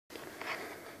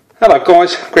Hello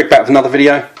guys, Greg back with another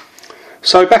video.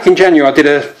 So back in January I did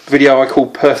a video I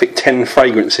called Perfect 10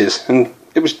 Fragrances, and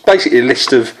it was basically a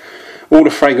list of all the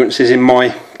fragrances in my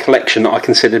collection that I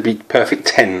consider to be perfect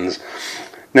 10s.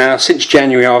 Now since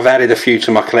January I've added a few to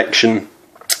my collection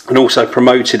and also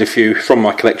promoted a few from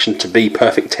my collection to be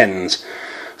perfect 10s.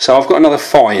 So I've got another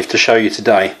 5 to show you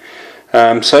today.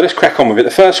 So let's crack on with it.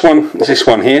 The first one is this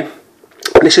one here.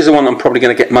 This is the one I'm probably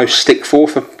going to get most stick for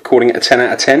calling it a 10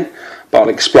 out of 10, but I'll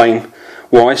explain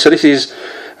why. So this is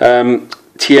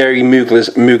Thierry Mugler's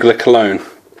Cologne.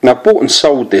 Now I've bought and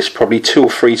sold this probably 2 or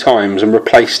 3 times and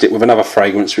replaced it with another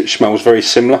fragrance which smells very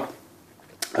similar.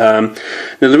 Now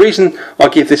the reason I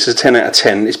give this a 10 out of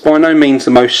 10 is by no means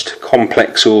the most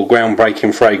complex or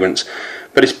groundbreaking fragrance,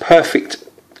 but it's perfect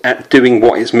at doing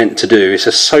what it's meant to do. It's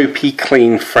a soapy,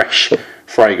 clean, fresh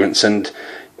fragrance, and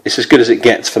it's as good as it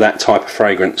gets for that type of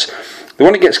fragrance. The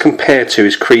one it gets compared to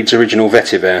is Creed's Original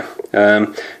Vetiver.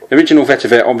 Original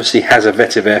Vetiver obviously has a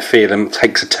vetiver feel and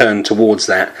takes a turn towards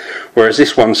that, whereas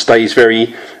this one stays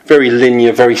very, very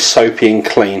linear, very soapy and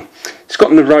clean. It's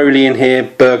got neroli in here,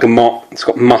 bergamot, it's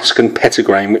got musk and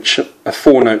petitgrain, which are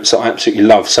 4 notes that I absolutely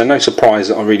love, so no surprise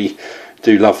that I really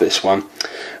do love this one.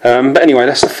 But anyway,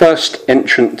 that's the first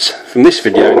entrant from this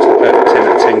video into the Perfect 10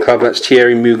 out of 10 club. That's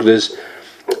Thierry Mugler's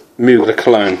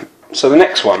Cologne. So the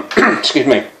next one, excuse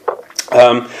me.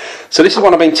 So this is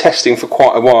one I've been testing for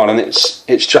quite a while, and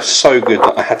it's just so good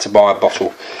that I had to buy a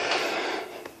bottle.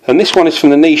 And this one is from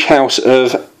the niche house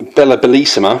of Bella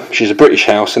Bellissima, which is a British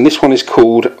house, and this one is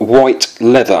called White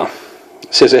Leather.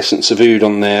 It says Essence of Oud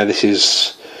on there. This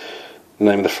is the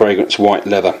name of the fragrance, White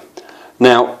Leather.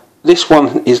 Now this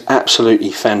one is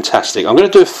absolutely fantastic. I'm going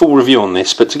to do a full review on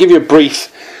this, but to give you a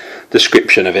brief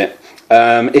description of it,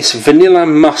 it's vanilla,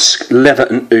 musk, leather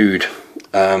and oud.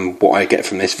 What I get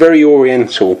from this, very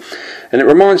oriental, and it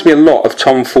reminds me a lot of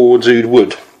Tom Ford's Oud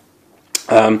Wood.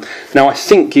 Now I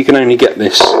think you can only get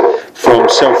this from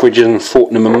Selfridges and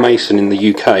Fortnum and Mason in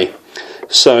the UK,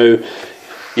 so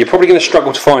you're probably going to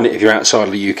struggle to find it if you're outside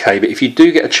of the UK, but if you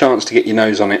do get a chance to get your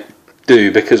nose on it,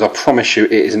 do, because I promise you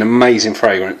it is an amazing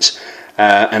fragrance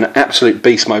and an absolute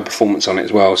beast mode performance on it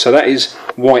as well. So that is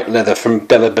White Leather from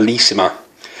Bella Bellissima.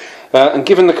 And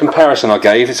given the comparison I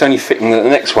gave, it's only fitting that the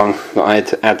next one that I had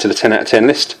to add to the 10 out of 10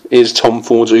 list is Tom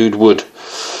Ford's Oud Wood.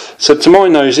 So to my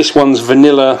nose, this one's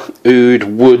vanilla, oud,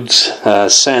 woods,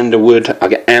 sandalwood. I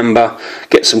get amber,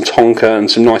 get some tonka and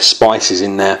some nice spices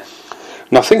in there.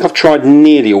 And I think I've tried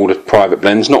nearly all the private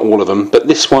blends, not all of them, but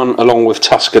this one along with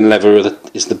Tuscan Leather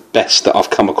is the best that I've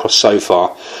come across so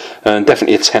far, and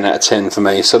definitely a 10 out of 10 for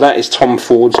me. So that is Tom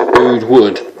Ford's Oud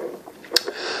Wood.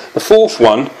 The fourth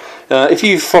one, if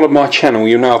you've followed my channel,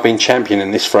 you know I've been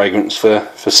championing this fragrance for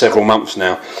several months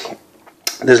now.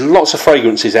 There's lots of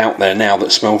fragrances out there now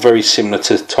that smell very similar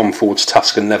to Tom Ford's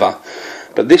Tuscan Leather,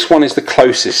 but this one is the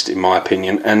closest in my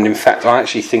opinion, and in fact I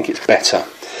actually think it's better.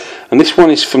 And this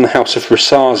one is from the house of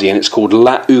Rassasi, and it's called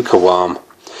La Ukawarm.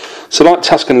 So like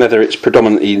Tuscan Leather, it's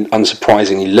predominantly,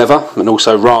 unsurprisingly, leather and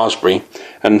also raspberry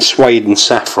and suede and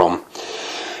saffron.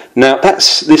 Now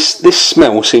this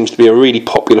smell seems to be a really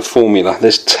popular formula.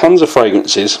 There's tons of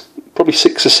fragrances, probably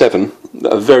 6 or 7,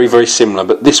 that are very, very similar,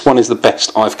 but this one is the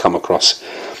best I've come across.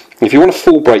 If you want a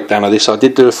full breakdown of this, I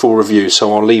did do a full review,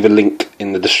 so I'll leave a link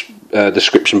in the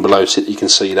description below so that you can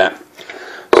see that.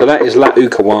 So that is La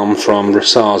Ukawarm from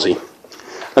Rassasi.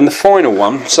 And the final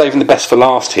one, saving the best for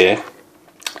last here,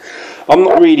 I'm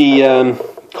not really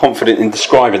confident in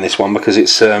describing this one because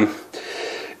it's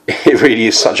it really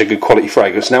is such a good quality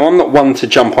fragrance. Now I'm not one to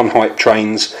jump on hype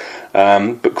trains,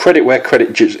 but credit where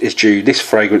credit is due, this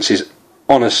fragrance is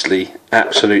honestly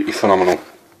absolutely phenomenal.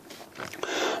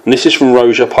 And this is from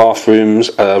Roja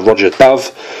Parfums, Roger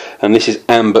Dove, and this is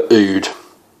Amber Oud.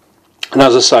 And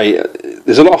as I say,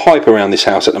 there's a lot of hype around this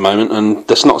house at the moment, and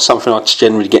that's not something I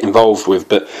generally get involved with,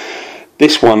 but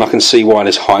this one I can see why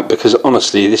there's hype, because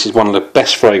honestly this is one of the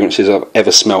best fragrances I've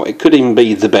ever smelled. It could even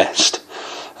be the best.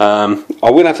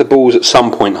 I will have the balls at some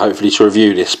point hopefully to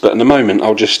review this, but at the moment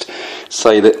I'll just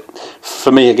say that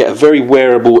for me I get a very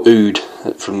wearable oud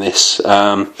from this.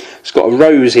 It's got a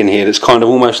rose in here that's kind of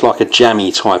almost like a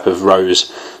jammy type of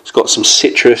rose. It's got some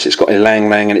citrus, it's got ylang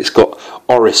ylang, and it's got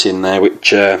orris in there,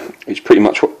 which is pretty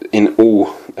much what in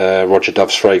all Roger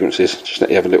Dove's fragrances. Just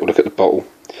let you have a little look at the bottle.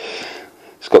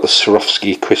 It's got the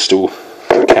Swarovski crystal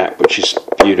cap, which is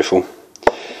beautiful.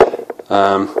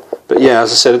 But yeah,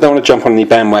 as I said, I don't want to jump on any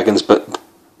bandwagons, but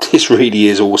this really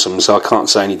is awesome, so I can't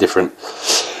say any different.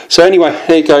 So anyway,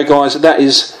 there you go guys, that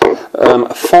is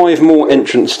 5 more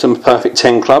entrants to my Perfect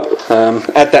 10 Club.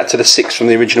 Add that to the 6 from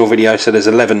the original video, so there's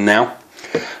 11 now.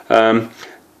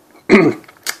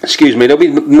 Excuse me, there'll be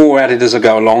more added as I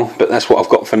go along, but that's what I've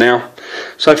got for now.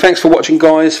 So thanks for watching,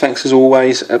 guys. Thanks as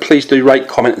always. Please do rate,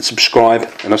 comment and subscribe,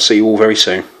 and I'll see you all very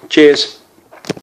soon. Cheers.